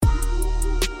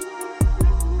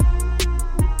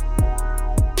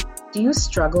Do you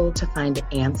struggle to find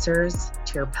answers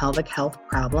to your pelvic health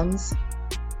problems?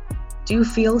 Do you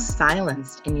feel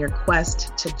silenced in your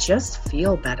quest to just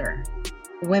feel better?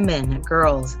 Women,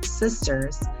 girls,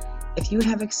 sisters, if you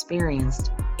have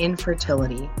experienced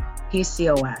infertility,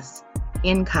 PCOS,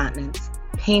 incontinence,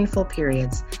 painful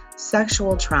periods,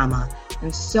 sexual trauma,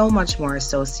 and so much more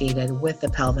associated with the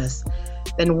pelvis,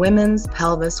 then Women's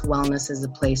Pelvis Wellness is a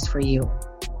place for you.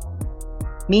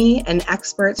 Me and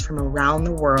experts from around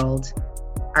the world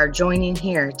are joining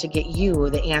here to get you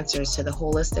the answers to the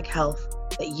holistic health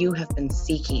that you have been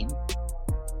seeking.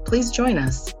 Please join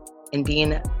us in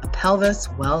being a pelvis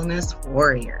wellness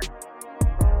warrior.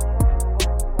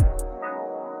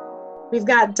 We've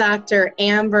got Dr.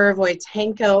 Amber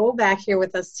Voitenko back here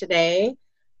with us today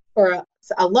for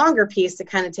a longer piece to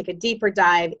kind of take a deeper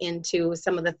dive into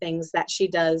some of the things that she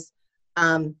does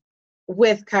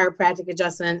with chiropractic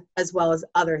adjustment as well as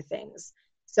other things.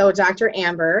 So Dr.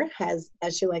 Amber has,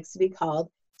 as she likes to be called,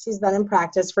 she's been in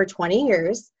practice for 20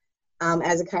 years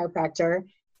as a chiropractor,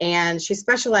 and she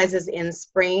specializes in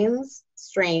sprains,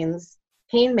 strains,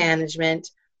 pain management,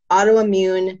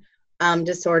 autoimmune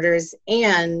disorders,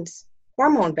 and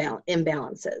hormone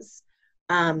imbalances.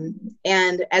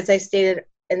 And as I stated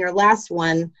in her last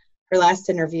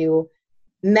interview,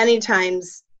 many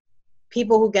times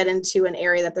people who get into an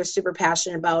area that they're super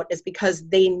passionate about is because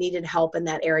they needed help in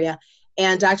that area.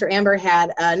 And Dr. Amber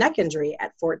had a neck injury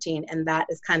at 14, and that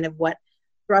is kind of what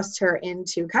thrust her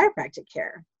into chiropractic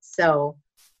care. So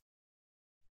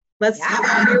let's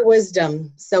have your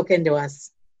wisdom soak into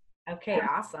us. Okay,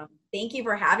 awesome. Thank you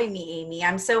for having me, Amy.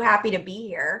 I'm so happy to be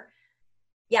here.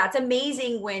 Yeah, it's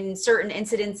amazing when certain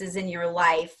incidences in your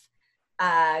life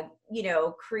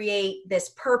create this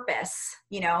purpose,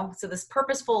 so this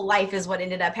purposeful life is what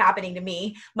ended up happening to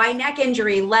me. My neck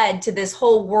injury led to this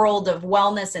whole world of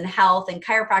wellness and health, and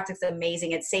chiropractic's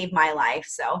amazing. It saved my life.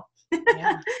 So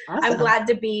yeah, awesome. I'm glad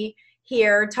to be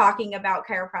here talking about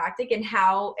chiropractic and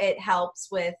how it helps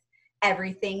with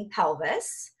everything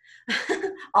pelvis,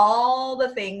 all the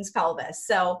things pelvis.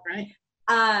 So,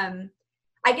 right.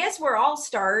 I guess where I'll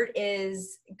start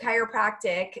is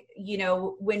chiropractic.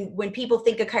 When people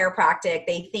think of chiropractic,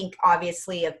 they think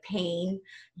obviously of pain,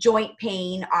 joint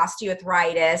pain,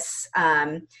 osteoarthritis,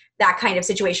 that kind of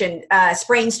situation,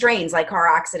 sprain strains like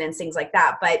car accidents, things like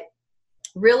that. But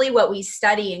really what we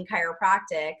study in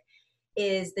chiropractic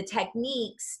is the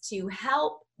techniques to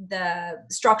help the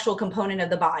structural component of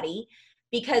the body,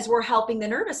 because we're helping the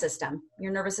nervous system.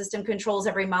 Your nervous system controls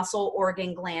every muscle,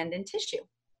 organ, gland, and tissue.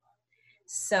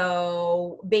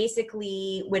 So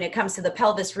basically, when it comes to the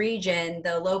pelvis region,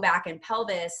 the low back and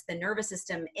pelvis, the nervous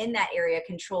system in that area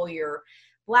control your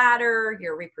bladder,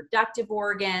 your reproductive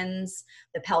organs,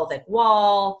 the pelvic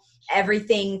wall,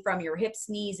 everything from your hips,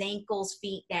 knees, ankles,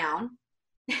 feet down.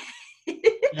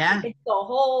 Yeah. It's the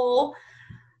whole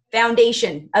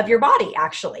foundation of your body,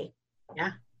 actually.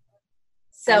 Yeah.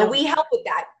 So we help with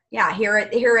that. Yeah, here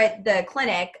at the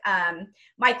clinic,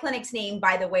 my clinic's name,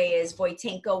 by the way, is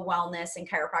Voitenko Wellness and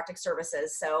Chiropractic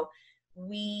Services. So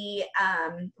we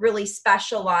really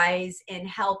specialize in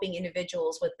helping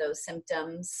individuals with those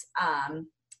symptoms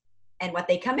and what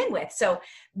they come in with. So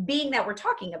being that we're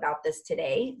talking about this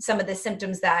today, some of the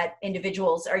symptoms that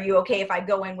individuals, are you okay if I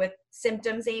go in with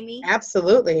symptoms, Amy?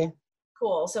 Absolutely.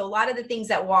 Cool. So a lot of the things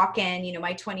that walk in,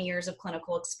 my 20 years of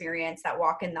clinical experience that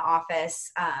walk in the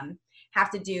office, have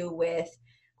to do with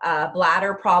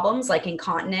bladder problems like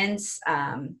incontinence,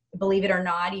 believe it or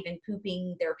not, even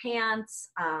pooping their pants.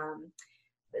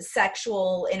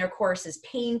 Sexual intercourse is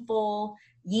painful,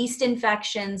 yeast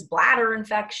infections, bladder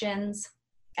infections,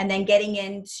 and then getting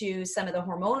into some of the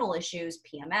hormonal issues,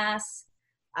 PMS,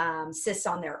 cysts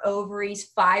on their ovaries,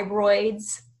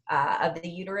 fibroids of the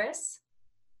uterus.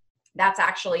 That's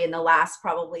actually in the last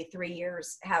probably 3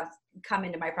 years have come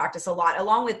into my practice a lot,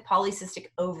 along with polycystic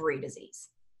ovary disease.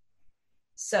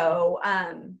 So,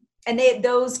 and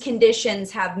those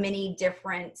conditions have many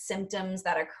different symptoms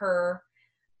that occur,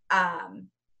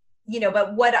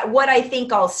 but what I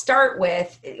think I'll start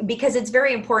with, because it's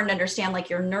very important to understand, like,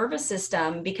 your nervous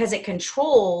system, because it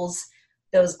controls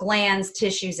those glands,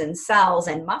 tissues, and cells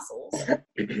and muscles.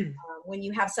 When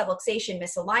you have subluxation,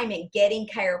 misalignment, getting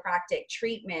chiropractic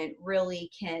treatment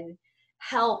really can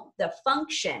help the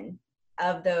function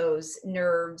of those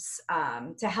nerves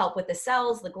to help with the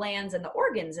cells, the glands, and the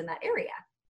organs in that area.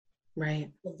 Right.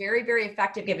 So very, very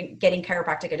effective getting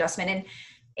chiropractic adjustment. And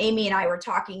Amy and I were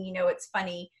talking, it's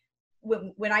funny,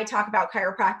 when I talk about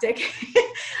chiropractic,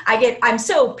 I'm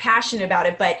so passionate about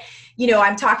it, but,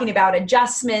 I'm talking about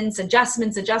adjustments, and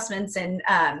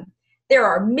there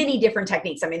are many different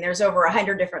techniques. I mean, there's over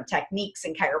 100 different techniques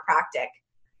in chiropractic.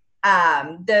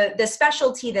 The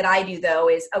specialty that I do though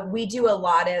is we do a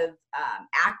lot of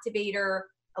activator,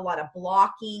 a lot of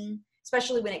blocking,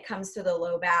 especially when it comes to the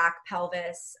low back,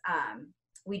 pelvis.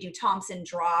 We do Thompson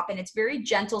drop, and it's very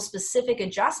gentle, specific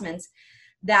adjustments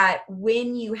that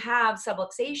when you have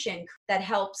subluxation, that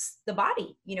helps the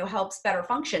body, helps better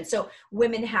function. So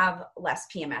women have less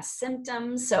PMS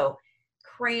symptoms. So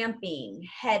cramping,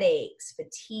 headaches,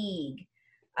 fatigue,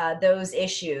 those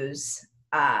issues,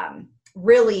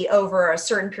 really over a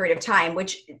certain period of time,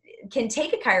 which can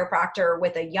take a chiropractor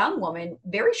with a young woman,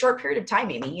 very short period of time,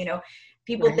 maybe,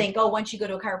 people Right. think, oh, once you go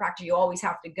to a chiropractor, you always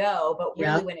have to go. But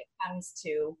really when it comes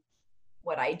to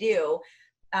what I do,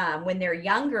 when they're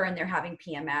younger and they're having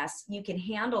PMS, you can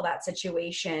handle that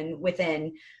situation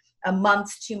within a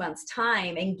month, 2 months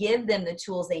time and give them the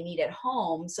tools they need at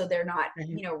home. So they're not,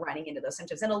 running into those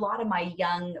symptoms. And a lot of my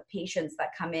young patients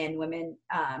that come in, women,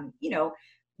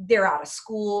 they're out of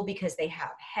school because they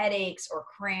have headaches or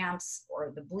cramps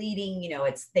or the bleeding,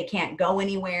 they can't go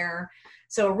anywhere.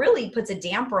 So it really puts a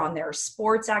damper on their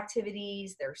sports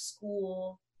activities, their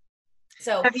school.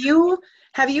 So have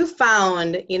you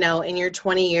found, in your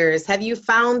 20 years, have you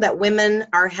found that women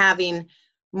are having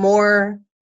more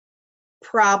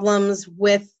problems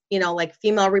with, like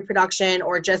female reproduction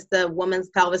or just the woman's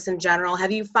pelvis in general?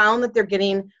 Have you found that they're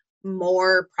getting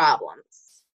more problems?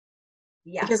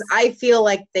 Yes. Because I feel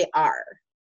like they are.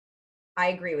 I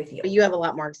agree with you. But you have a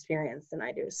lot more experience than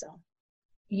I do, so.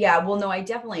 Yeah, well, no, I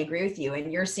definitely agree with you.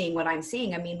 And you're seeing what I'm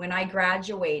seeing. I mean, when I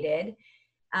graduated,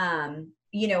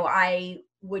 I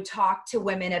would talk to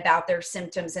women about their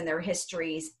symptoms and their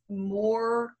histories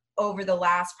more over the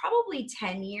last probably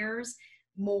 10 years,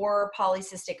 more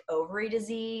polycystic ovary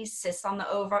disease, cysts on the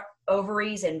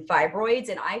ovaries and fibroids.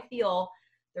 And I feel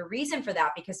the reason for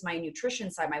that, because my nutrition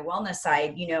side, my wellness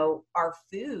side, our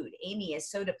food, Amy,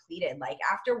 is so depleted. Like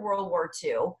after World War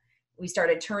II, we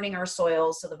started turning our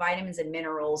soils. So the vitamins and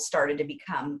minerals started to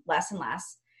become less and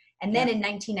less. And then in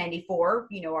 1994,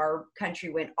 our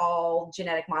country went all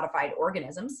genetic modified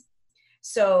organisms.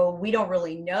 So we don't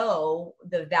really know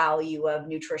the value of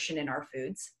nutrition in our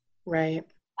foods. Right.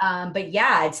 But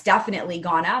yeah, it's definitely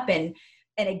gone up. And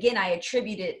again, I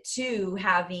attribute it to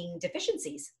having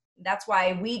deficiencies. That's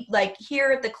why we, like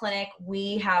here at the clinic,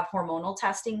 we have hormonal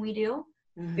testing we do.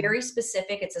 Very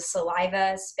specific. It's a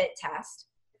saliva spit test.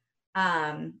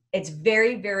 It's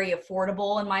very, very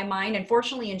affordable in my mind.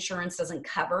 Unfortunately, insurance doesn't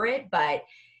cover it, but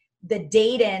the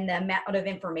data and the amount of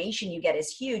information you get is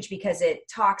huge because it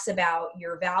talks about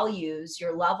your values,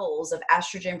 your levels of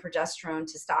estrogen, progesterone,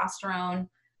 testosterone.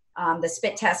 The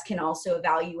spit test can also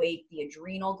evaluate the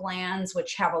adrenal glands,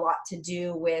 which have a lot to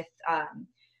do with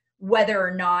whether or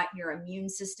not your immune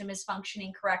system is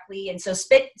functioning correctly. And so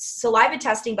saliva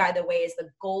testing, by the way, is the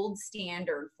gold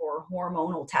standard for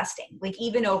hormonal testing, like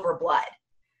even over blood.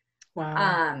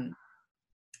 Wow.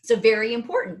 So very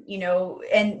important,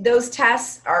 and those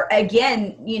tests are,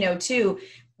 again, too,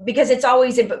 because it's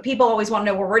always, people always want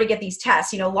to know, well, where to get these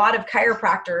tests. A lot of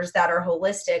chiropractors that are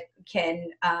holistic can,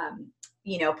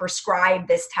 prescribe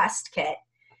this test kit.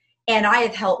 And I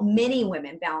have helped many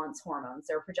women balance hormones,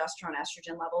 their progesterone,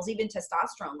 estrogen levels, even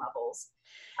testosterone levels.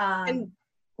 And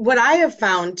what I have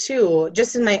found too,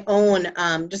 just in my own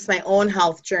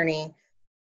health journey,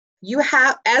 you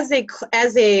have, as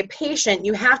a patient,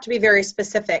 you have to be very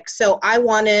specific. So I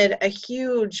wanted a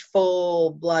huge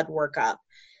full blood workup.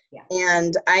 Yeah.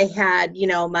 And I had,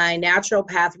 my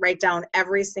naturopath write down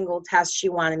every single test she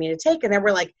wanted me to take. And there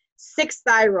were like 6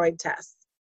 thyroid tests.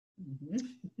 Mm-hmm.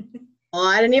 Well,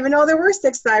 I didn't even know there were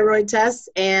 6 thyroid tests.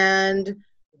 And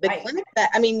the clinic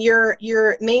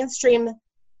your mainstream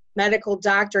medical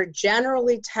doctor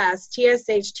generally tests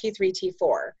TSH, T3,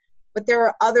 T4, but there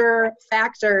are other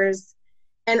factors.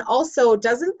 And also,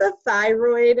 doesn't the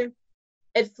thyroid,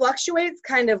 it fluctuates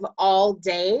kind of all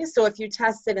day. So if you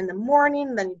test it in the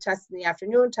morning, then you test in the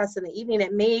afternoon, test in the evening,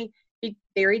 it may be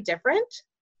very different.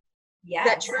 Yes.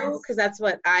 Is that true? Because that's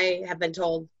what I have been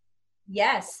told.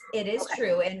 Yes, it is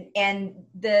true. And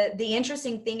the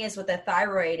interesting thing is with the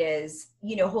thyroid is,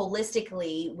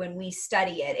 holistically, when we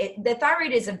study it, the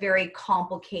thyroid is a very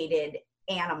complicated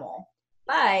animal,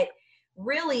 but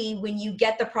really when you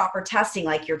get the proper testing,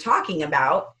 like you're talking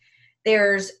about,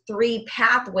 there's 3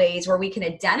 pathways where we can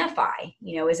identify,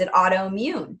 is it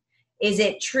autoimmune? Is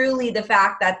it truly the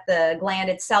fact that the gland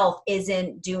itself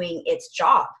isn't doing its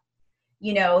job?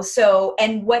 So,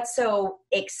 and what's so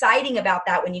exciting about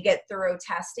that, when you get thorough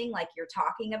testing, like you're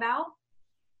talking about,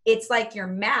 it's like your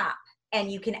map,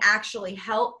 and you can actually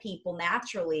help people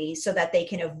naturally so that they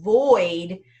can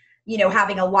avoid,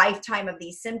 having a lifetime of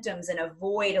these symptoms and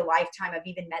avoid a lifetime of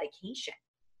even medication.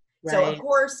 So of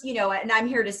course, you know, and I'm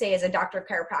here to say as a doctor of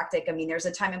chiropractic, I mean, there's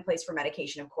a time and place for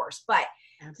medication, of course, but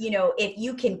Absolutely. you know, if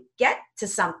you can get to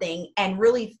something and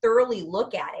really thoroughly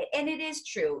look at it, and it is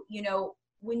true, you know,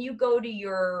 when you go to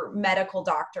your medical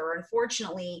doctor,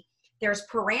 unfortunately, there's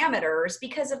parameters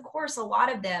because of course, a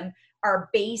lot of them are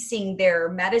basing their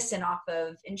medicine off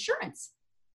of insurance,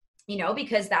 you know,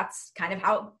 because that's kind of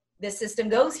how the system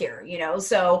goes here, you know?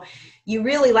 So you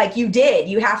really, like you did,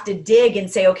 you have to dig and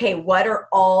say, okay, what are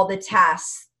all the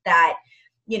tests that,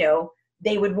 you know,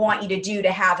 they would want you to do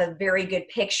to have a very good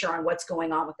picture on what's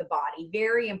going on with the body.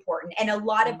 Very important. And a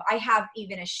lot of, I have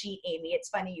even a sheet, Amy. It's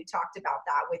funny you talked about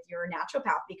that with your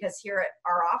naturopath, because here at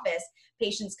our office,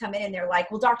 patients come in and they're like,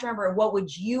 well, Dr. Amber, what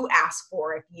would you ask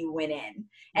for if you went in?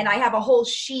 And I have a whole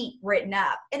sheet written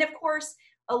up. And of course,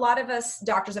 a lot of us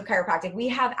doctors of chiropractic, we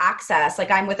have access.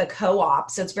 Like I'm with a co-op,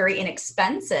 so it's very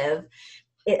inexpensive.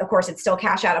 Of course, it's still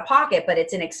cash out of pocket, but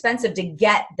it's inexpensive to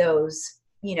get those,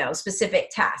 you know,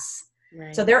 specific tests.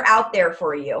 Right. So they're out there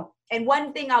for you. And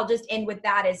one thing I'll just end with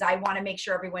that is I want to make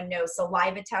sure everyone knows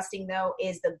saliva testing, though,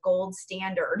 is the gold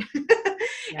standard.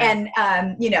 Yeah.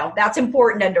 And, you know, that's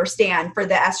important to understand for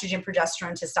the estrogen,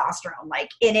 progesterone, testosterone. Like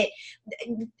in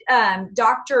it,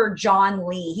 Dr. John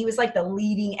Lee, he was like the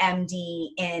leading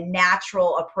MD in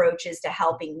natural approaches to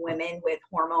helping women with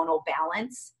hormonal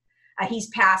balance. He's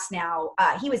passed now.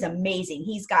 He was amazing.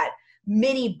 He's got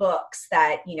many books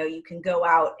that, you know, you can go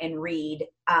out and read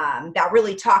that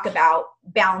really talk about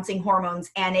balancing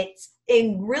hormones. And it's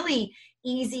in really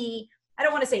easy, I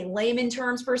don't want to say layman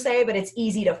terms per se, but it's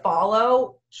easy to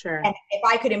follow. Sure. And if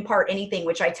I could impart anything,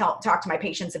 which I talk to my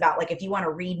patients about, like if you want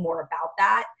to read more about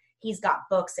that, he's got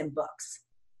books and books.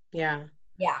 Yeah.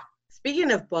 Yeah.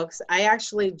 Speaking of books, I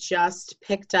actually just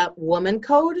picked up Woman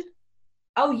Code.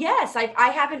 Oh yes. I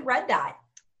haven't read that.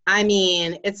 I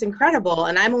mean, it's incredible.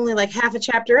 And I'm only like half a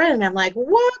chapter in and I'm like,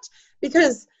 what?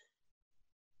 Because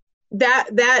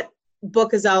that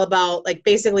book is all about like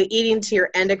basically eating to your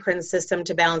endocrine system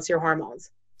to balance your hormones.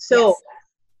 So, yes.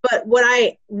 But what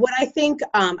I think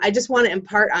I just want to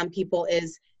impart on people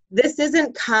is this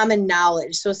isn't common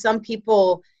knowledge. So some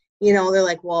people, you know, they're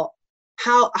like, well,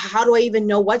 how do I even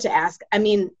know what to ask? I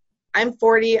mean, I'm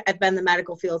 40. I've been in the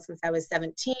medical field since I was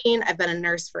 17. I've been a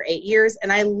nurse for 8 years.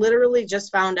 And I literally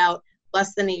just found out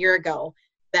less than a year ago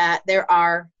that there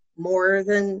are more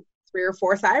than 3 or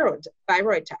 4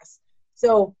 thyroid tests.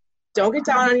 So don't get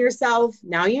down on yourself.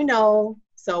 Now you know.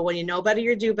 So when you know better,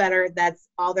 you do better. That's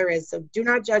all there is. So do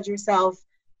not judge yourself.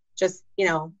 Just, you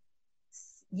know.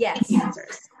 Yes.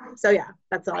 Answers. So yeah,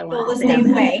 that's all I want to say. Well, the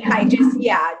same way.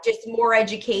 Just more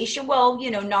education. Well, you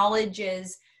know, knowledge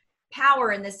is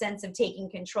power in the sense of taking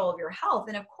control of your health.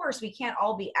 And of course, we can't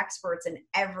all be experts in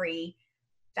every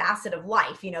facet of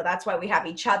life. You know, that's why we have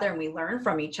each other and we learn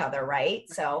from each other, right?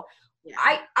 So yeah.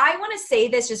 I want to say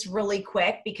this just really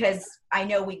quick because I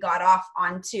know we got off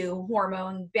onto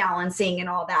hormone balancing and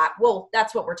all that. Well,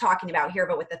 that's what we're talking about here,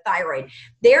 but with the thyroid,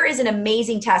 there is an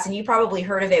amazing test, and you probably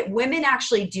heard of it. Women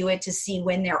actually do it to see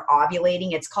when they're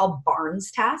ovulating. It's called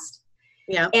Barnes test.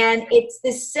 Yeah. And it's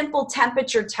this simple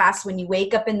temperature test when you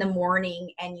wake up in the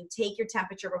morning and you take your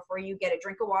temperature before you get a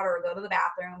drink of water or go to the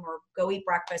bathroom or go eat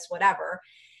breakfast, whatever.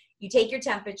 You take your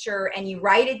temperature and you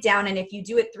write it down. And if you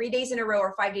do it 3 days in a row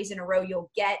or 5 days in a row,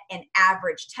 you'll get an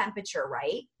average temperature,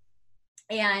 right?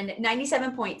 And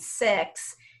 97.6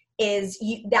 is,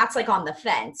 that's like on the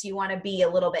fence. You want to be a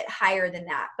little bit higher than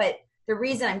that. But the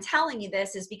reason I'm telling you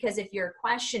this is because if you're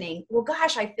questioning, well,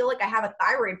 gosh, I feel like I have a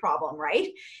thyroid problem, right?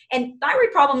 And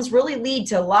thyroid problems really lead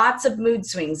to lots of mood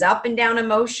swings, up and down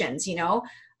emotions, you know.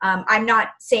 I'm not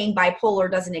saying bipolar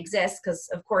doesn't exist because,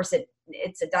 of course,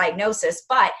 it's a diagnosis,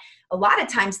 but a lot of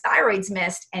times thyroid's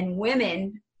missed and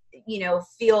women, you know,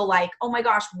 feel like, oh my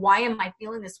gosh, why am I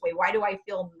feeling this way? Why do I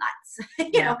feel nuts?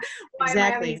 you know,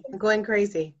 exactly. I'm going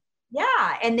crazy.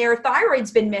 Yeah. And their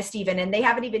thyroid's been missed even, and they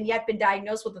haven't even yet been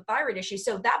diagnosed with a thyroid issue.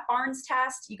 So that Barnes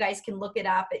test, you guys can look it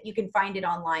up. You can find it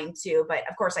online too. But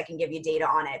of course I can give you data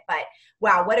on it. But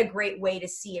wow, what a great way to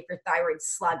see if your thyroid's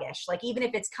sluggish. Like even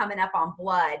if it's coming up on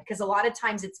blood, because a lot of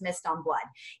times it's missed on blood,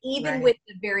 even with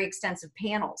the very extensive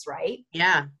panels, right?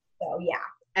 Yeah. So yeah.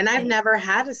 And I've never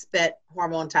had a spit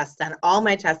hormone test done. All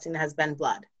my testing has been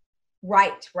blood.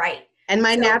 Right. And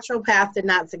my naturopath did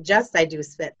not suggest I do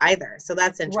spit either. So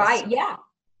that's interesting. Right. Yeah.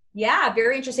 Yeah.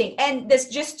 Very interesting. And this,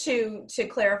 just to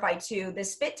clarify too, the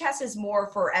spit test is more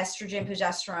for estrogen,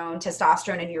 progesterone,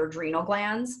 testosterone, and your adrenal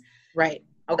glands. Right.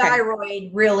 Okay.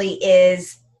 Thyroid really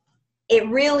is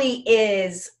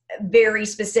very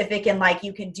specific, and like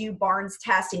you can do Barnes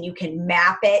test and you can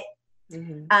map it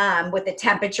with the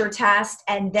temperature test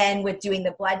and then with doing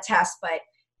the blood test. But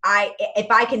if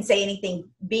I can say anything,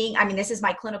 this is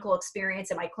my clinical experience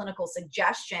and my clinical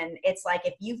suggestion. It's like,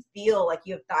 if you feel like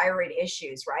you have thyroid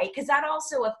issues, right? Because that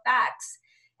also affects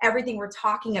everything we're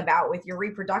talking about with your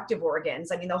reproductive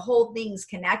organs. I mean, the whole thing's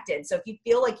connected. So if you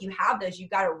feel like you have those, you've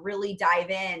got to really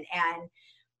dive in and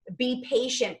be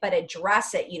patient, but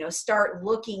address it, start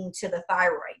looking to the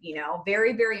thyroid,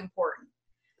 very, very important.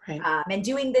 Right. And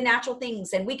doing the natural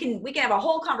things. And we can have a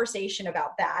whole conversation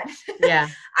about that. Yeah.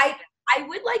 I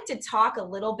would like to talk a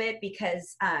little bit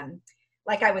because,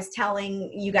 like I was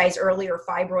telling you guys earlier,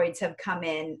 fibroids have come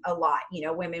in a lot,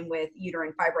 women with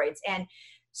uterine fibroids, and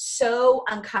so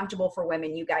uncomfortable for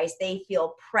women, you guys. They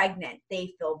feel pregnant,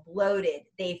 they feel bloated,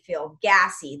 they feel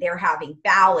gassy, they're having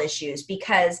bowel issues,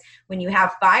 because when you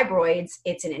have fibroids,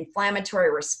 it's an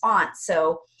inflammatory response.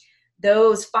 So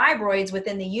those fibroids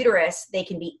within the uterus, they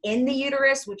can be in the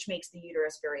uterus, which makes the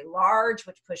uterus very large,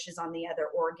 which pushes on the other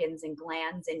organs and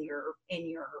glands in your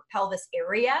pelvis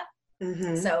area.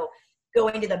 Mm-hmm. So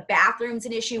going to the bathroom's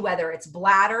an issue, whether it's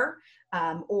bladder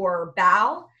or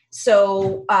bowel.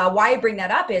 So why I bring that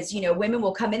up is, women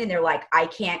will come in and they're like, I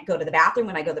can't go to the bathroom.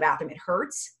 When I go to the bathroom, it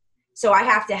hurts. So I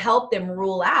have to help them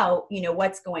rule out,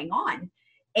 what's going on.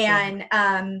 And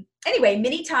anyway,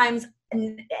 many times,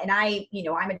 and I'm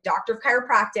a doctor of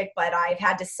chiropractic, but I've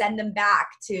had to send them back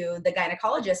to the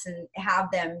gynecologist and have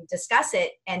them discuss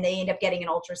it, and they end up getting an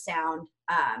ultrasound.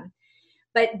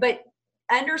 But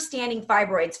understanding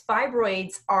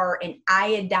fibroids are an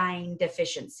iodine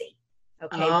deficiency.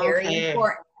 Okay, very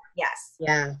important. Yes.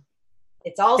 Yeah.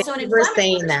 It's also an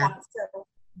inflammatory response. So,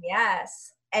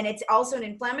 yes. And it's also an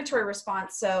inflammatory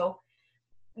response. So,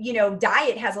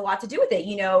 diet has a lot to do with it.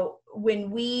 When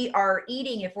we are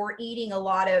eating, if we're eating a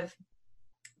lot of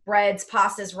breads,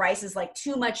 pastas, rices, like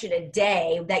too much in a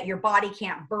day, that your body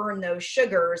can't burn those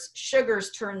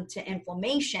sugars turn to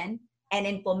inflammation, and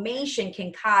inflammation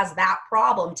can cause that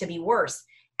problem to be worse,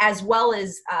 as well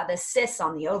as the cysts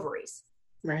on the ovaries.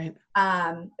 Right.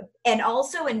 And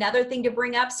also another thing to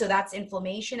bring up, so that's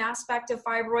inflammation aspect of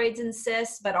fibroids and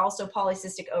cysts, but also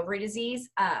polycystic ovary disease,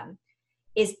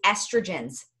 is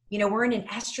estrogens. We're in an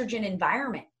estrogen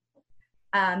environment.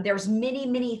 There's many,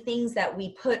 many things that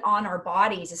we put on our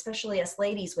bodies, especially us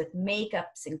ladies, with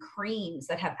makeups and creams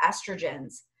that have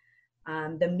estrogens.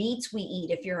 The meats we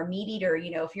eat, if you're a meat eater,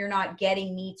 if you're not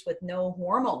getting meats with no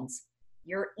hormones,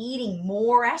 you're eating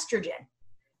more estrogen.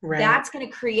 Right. That's going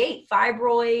to create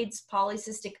fibroids,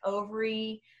 polycystic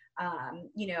ovary,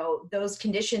 those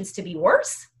conditions to be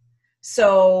worse.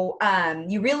 So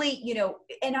you really,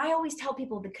 and I always tell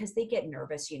people, because they get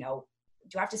nervous, do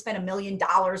I have to spend $1 million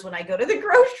when I go to the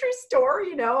grocery store?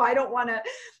 I don't want to,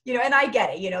 and I get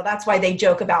it, that's why they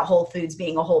joke about Whole Foods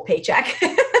being a whole paycheck.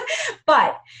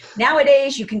 But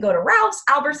nowadays you can go to Ralph's,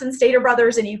 Albertsons, Stater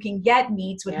Brothers, and you can get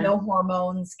meats with no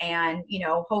hormones, and,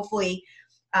 hopefully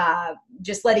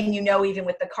just letting even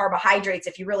with the carbohydrates,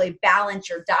 if you really balance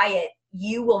your diet,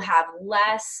 you will have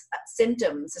less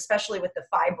symptoms, especially with the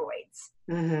fibroids.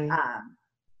 Mm-hmm.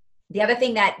 The other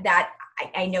thing that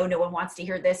I know no one wants to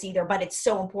hear this either, but it's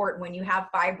so important when you have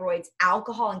fibroids,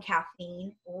 alcohol and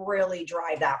caffeine really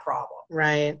drive that problem.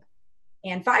 Right.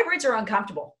 And fibroids are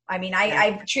uncomfortable.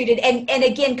 I've treated, and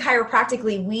again,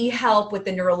 chiropractically, we help with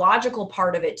the neurological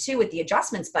part of it too, with the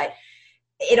adjustments, but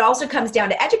it also comes down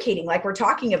to educating, like we're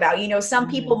talking about. Some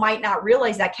people might not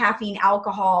realize that caffeine,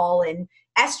 alcohol, and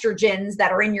estrogens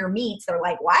that are in your meats, they're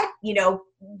like, what?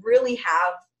 Really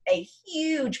have a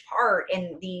huge part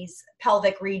in these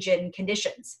pelvic region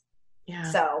conditions. Yeah.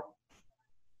 So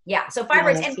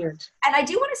fibroids. And I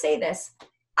do want to say this.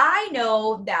 I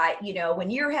know that, when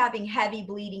you're having heavy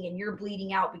bleeding and you're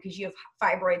bleeding out because you have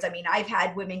fibroids, I've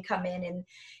had women come in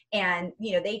and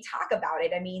they talk about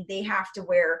it. They have to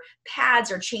wear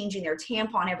pads or changing their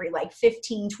tampon every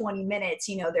 15, 20 minutes.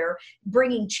 They're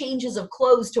bringing changes of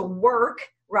clothes to work,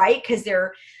 right? Because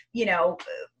they're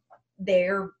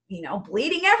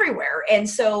bleeding everywhere. And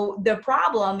so the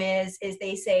problem is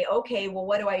they say, okay, well,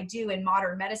 what do I do in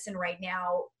modern medicine right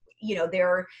now?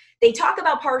 They talk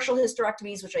about partial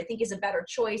hysterectomies, which I think is a better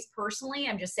choice personally.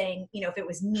 I'm just saying, if it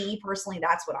was me personally,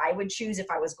 that's what I would choose if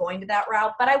I was going to that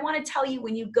route. But I want to tell you,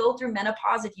 when you go through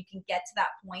menopause, if you can get to that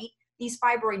point, these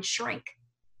fibroids shrink.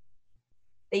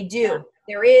 They do. Yeah.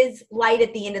 There is light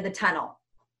at the end of the tunnel.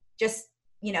 Just,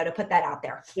 to put that out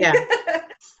there. Yeah.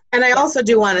 And I also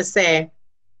do want to say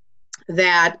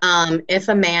that if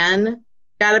a man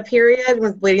got a period and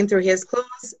was bleeding through his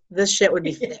clothes, this shit would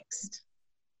be fixed.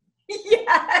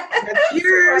 Yeah.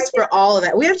 Cures for all of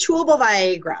that. We have chewable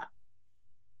Viagra.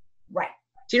 Right.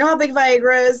 Do you know how big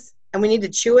Viagra is? And we need to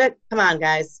chew it? Come on,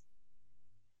 guys.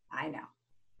 I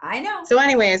know. So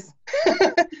anyways,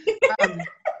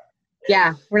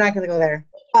 Yeah, we're not going to go there.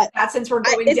 But since we're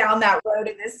going down that road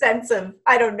in this sense of,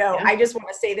 I don't know, yeah. I just want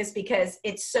to say this because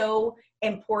it's so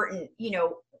important.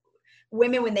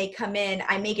 Women, when they come in,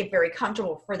 I make it very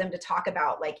comfortable for them to talk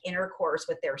about like intercourse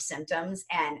with their symptoms,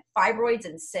 and fibroids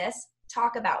and cysts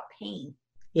talk about pain.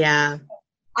 Yeah.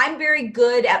 I'm very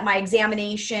good at my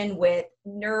examination with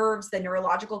nerves, the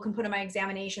neurological component of my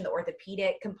examination, the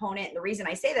orthopedic component. And the reason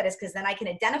I say that is because then I can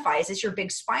identify, is this your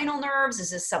big spinal nerves?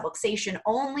 Is this subluxation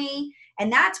only? And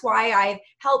that's why I've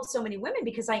helped so many women,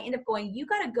 because I end up going, you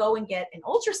got to go and get an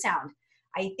ultrasound.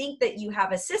 I think that you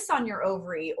have a cyst on your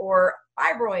ovary or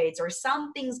fibroids or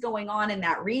some things going on in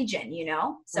that region,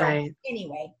 So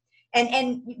Anyway,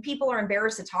 and people are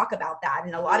embarrassed to talk about that.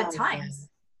 And a lot of times.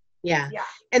 Yeah.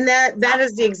 And that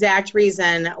is the exact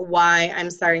reason why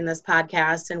I'm starting this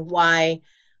podcast and why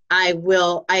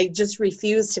I just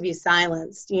refuse to be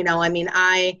silenced.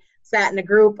 I sat in a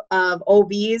group of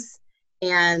OBs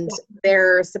and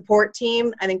their support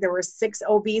team. I think there were 6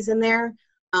 OBs in there.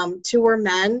 2 were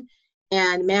men.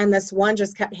 And man, this one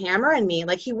just kept hammering me.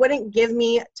 Like, he wouldn't give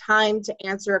me time to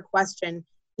answer a question.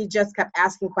 He just kept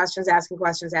asking questions. And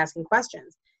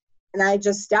I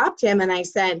just stopped him and I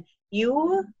said,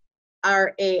 you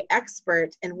are an expert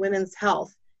in women's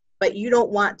health, but you don't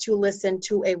want to listen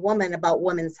to a woman about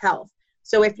women's health.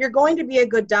 So if you're going to be a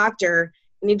good doctor,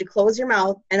 you need to close your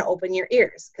mouth and open your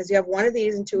ears, because you have 1 of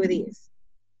these and 2 of these.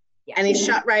 Yeah. And he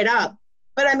shut right up.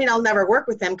 But I mean, I'll never work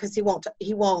with him because he wouldn't talk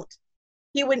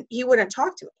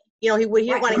to me. He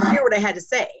didn't want to hear what I had to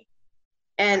say.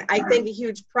 And I think a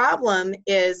huge problem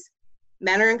is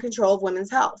men are in control of women's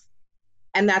health.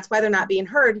 And that's why they're not being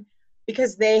heard,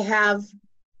 because they have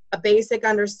a basic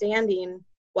understanding.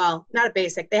 Well, not a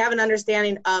basic. They have an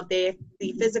understanding of the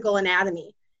physical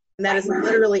anatomy. And that is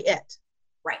literally it.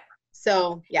 Right.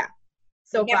 So, yeah.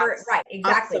 So right.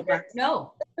 Exactly.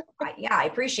 No. Yeah, I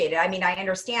appreciate it. I mean, I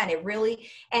understand it really.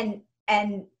 And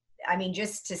I mean,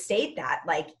 just to state that,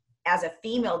 like, as a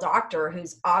female doctor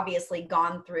who's obviously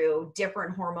gone through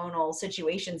different hormonal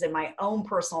situations in my own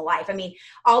personal life, I mean,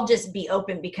 I'll just be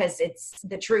open because it's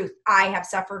the truth. I have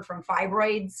suffered from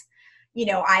fibroids.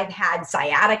 I've had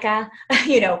sciatica,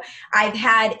 I've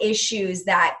had issues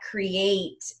that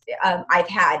create, I've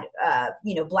had,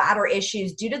 bladder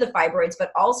issues due to the fibroids,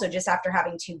 but also just after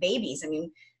having 2 babies. I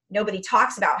mean, nobody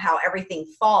talks about how everything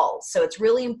falls. So it's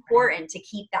really important to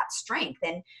keep that strength.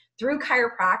 And through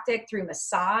chiropractic, through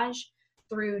massage,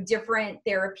 through different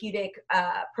therapeutic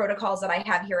protocols that I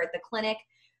have here at the clinic,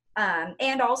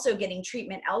 and also getting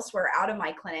treatment elsewhere out of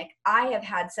my clinic, I have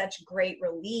had such great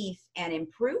relief and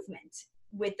improvement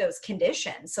with those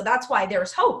conditions. So that's why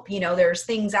there's hope. There's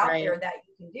things out there that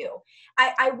you can do.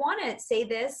 I want to say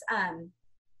this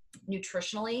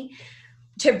nutritionally,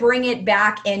 to bring it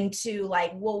back into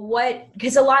like,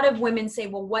 because a lot of women say,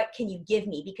 well, what can you give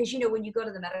me? Because, when you go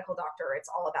to the medical doctor, it's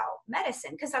all about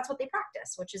medicine, because that's what they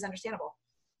practice, which is understandable.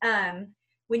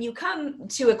 When you come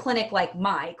to a clinic like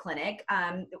my clinic,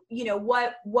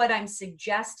 what I'm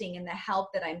suggesting and the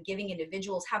help that I'm giving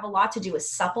individuals have a lot to do with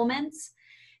supplements.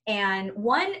 And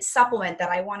one supplement that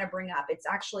I want to bring up, it's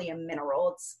actually a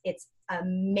mineral. It's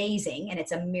amazing, and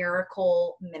it's a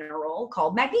miracle mineral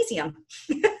called magnesium.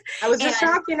 I was just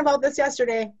talking about this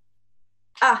yesterday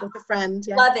with a friend.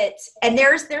 Yeah. Love it. And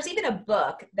there's even a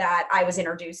book that I was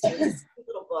introduced to. It's a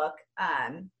little book.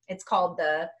 It's called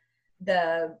the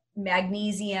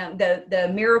magnesium,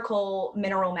 the miracle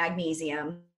mineral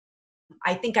magnesium.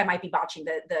 I think I might be botching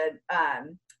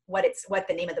what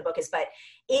the name of the book is, but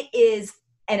it is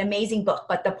an amazing book.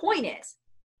 But the point is,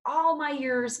 all my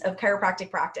years of chiropractic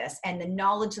practice and the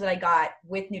knowledge that I got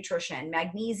with nutrition,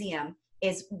 magnesium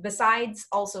is, besides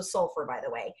also sulfur, by the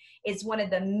way, is one of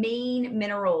the main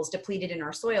minerals depleted in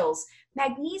our soils.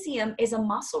 Magnesium is a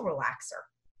muscle relaxer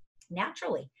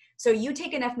naturally. So you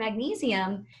take enough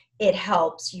magnesium, it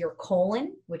helps your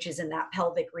colon, which is in that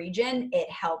pelvic region. It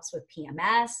helps with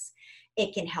PMS.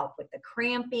 It can help with the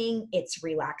cramping. It's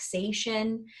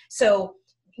relaxation. So,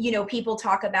 people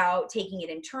talk about taking it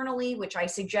internally, which I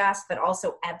suggest, but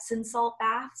also Epsom salt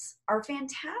baths are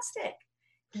fantastic.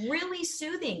 Really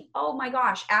soothing. Oh my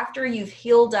gosh. After you've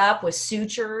healed up with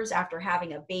sutures, after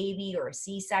having a baby or a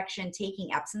C-section,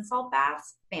 taking Epsom salt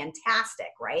baths,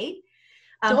 fantastic, right?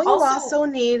 Don't you also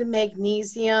need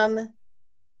magnesium?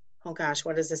 Oh gosh,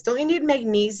 what is this? Don't you need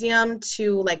magnesium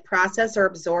to like process or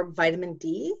absorb vitamin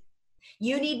D?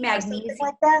 You need magnesium.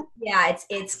 Like that? Yeah,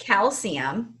 it's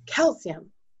calcium.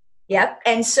 Calcium. Yep.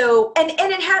 And so, and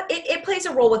it plays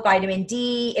a role with vitamin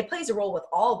D. It plays a role with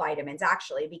all vitamins,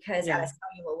 actually, because at a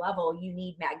cellular level, you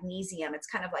need magnesium. It's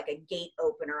kind of like a gate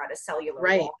opener at a cellular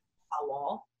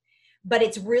wall. but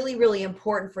it's really, really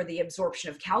important for the absorption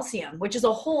of calcium, which is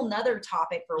a whole nother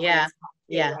topic for Yeah. women's health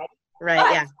too, Yeah. right? Right.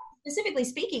 But Yeah. specifically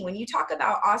speaking, when you talk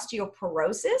about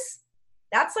osteoporosis,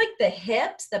 that's like the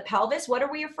hips, the pelvis. What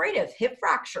are we afraid of? Hip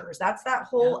fractures. That's that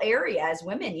whole area as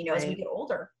women, you know, as we get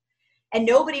older. And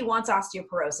nobody wants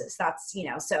osteoporosis. That's, you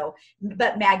know, so,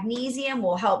 but magnesium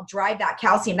will help drive that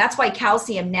calcium. That's why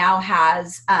calcium now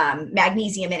has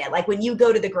magnesium in it. Like when you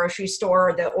go to the grocery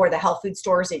store or the health food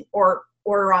stores or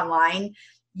order online,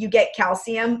 you get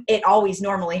calcium. It always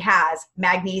normally has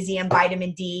magnesium,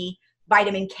 vitamin D,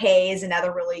 vitamin K is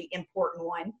another really important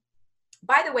one.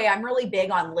 By the way, I'm really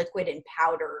big on liquid and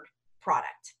powdered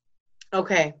product.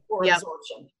 Okay. For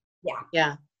absorption. Yeah.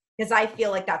 Yeah. Because I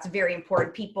feel like that's very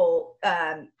important. People,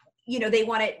 you know, they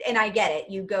want it, and I get it.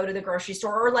 You go to the grocery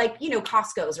store or like, you know,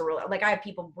 Costco's a real, like I have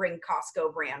people bring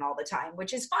Costco brand all the time,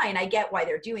 which is fine. I get why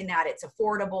they're doing that. It's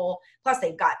affordable. Plus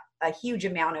they've got a huge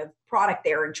amount of product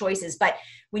there and choices. But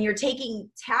when you're taking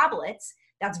tablets,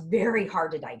 that's very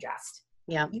hard to digest.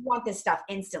 Yeah. You want this stuff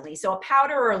instantly. So a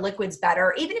powder or a liquid's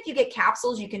better. Even if you get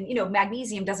capsules, you can, you know,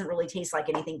 magnesium doesn't really taste like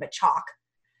anything but chalk.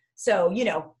 So, you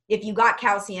know, if you got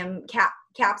calcium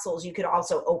capsules, you could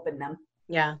also open them.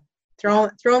 Yeah. Throw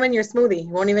them in your smoothie. You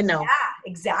won't even know. Yeah,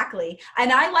 exactly.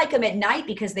 And I like them at night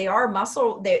because they are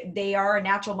they are a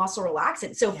natural muscle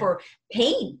relaxant. So for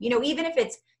pain, you know, even if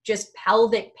it's just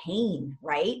pelvic pain,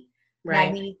 right?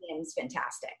 Magnesium is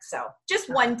fantastic. So just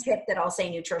one tip that I'll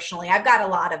say nutritionally. I've got a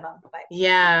lot of them. But.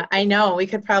 Yeah, I know. We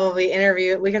could probably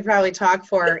talk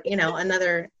for, you know,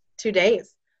 another 2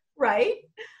 days. Right.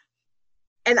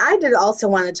 And I did also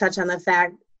want to touch on the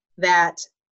fact that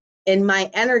in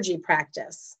my energy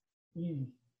practice,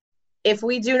 if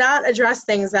we do not address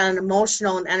things on an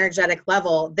emotional and energetic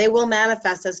level, they will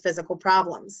manifest as physical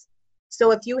problems. So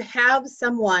if you have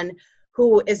someone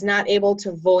who is not able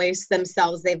to voice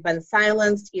themselves, they've been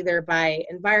silenced either by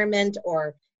environment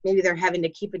or maybe they're having to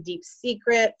keep a deep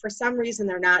secret. For some reason,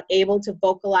 they're not able to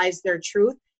vocalize their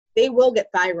truth. They will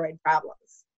get thyroid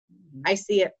problems. I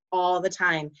see it all the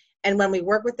time. And when we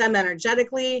work with them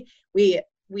energetically, we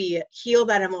heal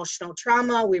that emotional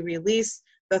trauma, we release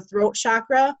the throat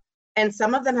chakra, and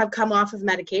some of them have come off of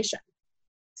medication.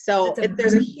 So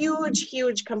there's a huge,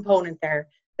 huge component there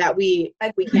that we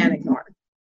can't ignore.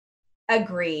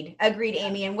 Agreed,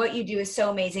 Amy. And what you do is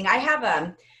so amazing. I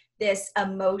have this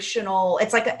emotional,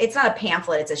 it's not a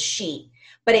pamphlet, it's a sheet,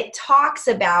 but it talks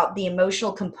about the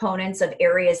emotional components of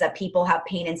areas that people have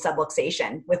pain and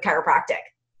subluxation with chiropractic.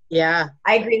 Yeah.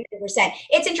 I agree 100%.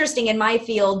 It's interesting in my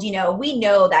field, you know, we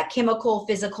know that chemical,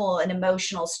 physical, and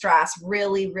emotional stress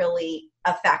really, really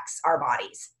affects our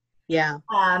bodies. Yeah.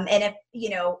 And if,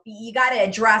 you know, you got to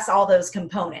address all those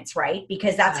components, right?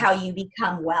 Because that's how you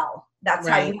become well. That's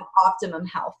how you have optimum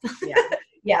health. Yeah.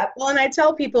 Yeah. Well, and I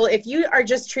tell people, if you are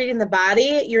just treating the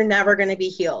body, you're never going to be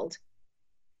healed.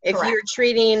 If Correct. You're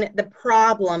treating the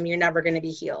problem, you're never going to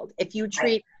be healed. If you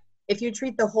treat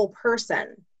the whole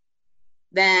person,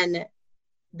 then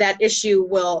that issue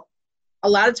will a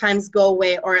lot of times go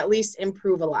away or at least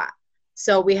improve a lot.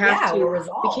 So we have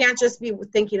we can't just be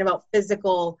thinking about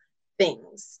physical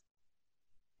things.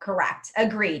 Correct.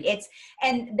 Agreed.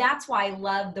 And that's why I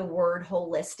love the word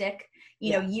holistic.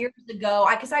 You know, years ago,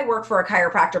 because I worked for a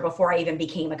chiropractor before I even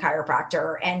became a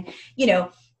chiropractor. And, you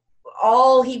know,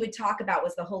 all he would talk about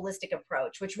was the holistic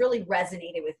approach, which really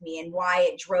resonated with me and why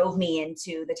it drove me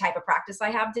into the type of practice I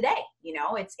have today. You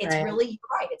know, it's really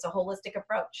right. It's a holistic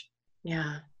approach.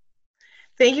 Yeah.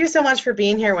 Thank you so much for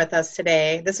being here with us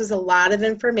today. This was a lot of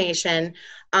information,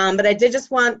 but I did just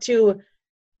want to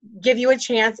give you a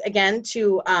chance again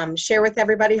to share with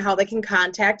everybody how they can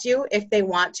contact you if they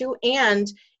want to. And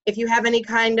if you have any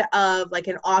kind of like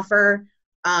an offer,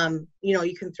 you know,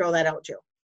 you can throw that out too.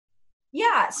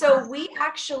 Yeah. So we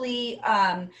actually,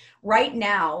 right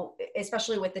now,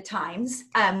 especially with the times,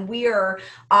 we are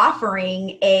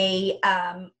offering a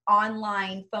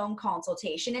online phone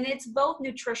consultation, and it's both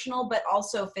nutritional, but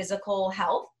also physical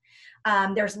health.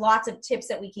 There's lots of tips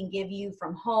that we can give you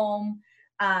from home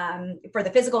for the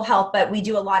physical health, but we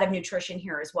do a lot of nutrition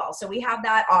here as well. So we have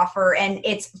that offer, and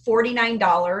it's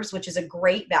 $49, which is a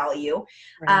great value.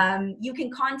 Right. You can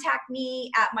contact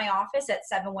me at my office at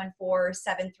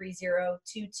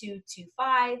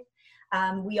 714-730-2225.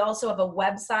 We also have a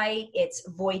website. It's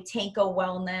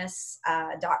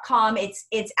voitenkowellness.com.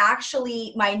 It's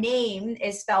actually, my name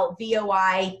is spelled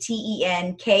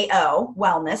VOITENKO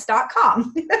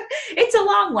wellness.com. It's a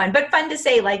long one, but fun to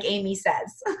say, like Amy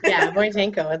says. Yeah,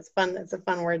 Voitenko. It's fun. It's a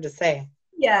fun word to say.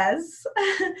 Yes.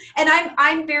 And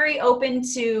I'm very open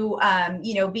to,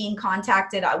 you know, being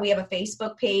contacted. We have a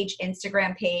Facebook page,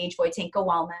 Instagram page, Voitenko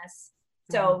Wellness.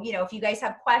 So, if you guys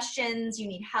have questions, you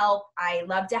need help, I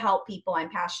love to help people. I'm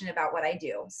passionate about what I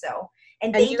do. So,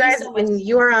 and thank you guys, so much. and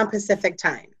you are on Pacific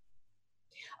time.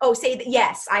 Oh, say that.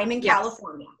 Yes, I'm in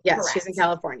California. Yes, correct. She's in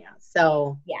California.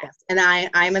 So, yes. And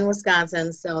I'm in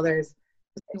Wisconsin. So there's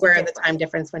where the time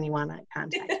difference when you want to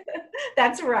contact.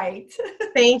 That's right.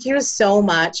 Thank you so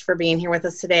much for being here with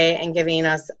us today and giving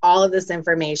us all of this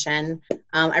information.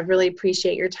 I really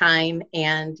appreciate your time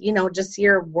and, just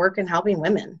your work in helping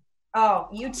women. Oh,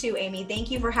 you too, Amy. Thank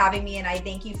you for having me, and I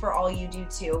thank you for all you do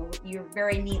too. You're a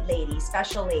very neat lady,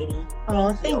 special lady.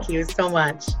 Thank you so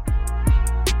much.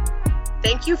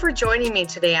 Thank you for joining me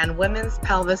today on Women's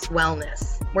Pelvis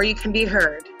Wellness, where you can be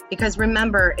heard. Because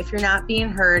remember, if you're not being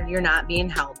heard, you're not being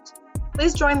helped.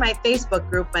 Please join my Facebook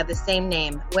group by the same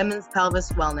name, Women's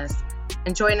Pelvis Wellness,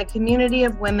 and join a community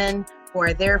of women who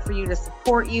are there for you to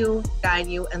support you, guide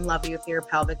you, and love you through your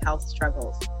pelvic health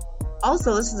struggles.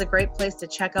 Also, this is a great place to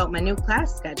check out my new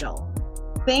class schedule.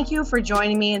 Thank you for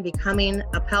joining me and becoming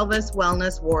a pelvis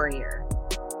wellness warrior.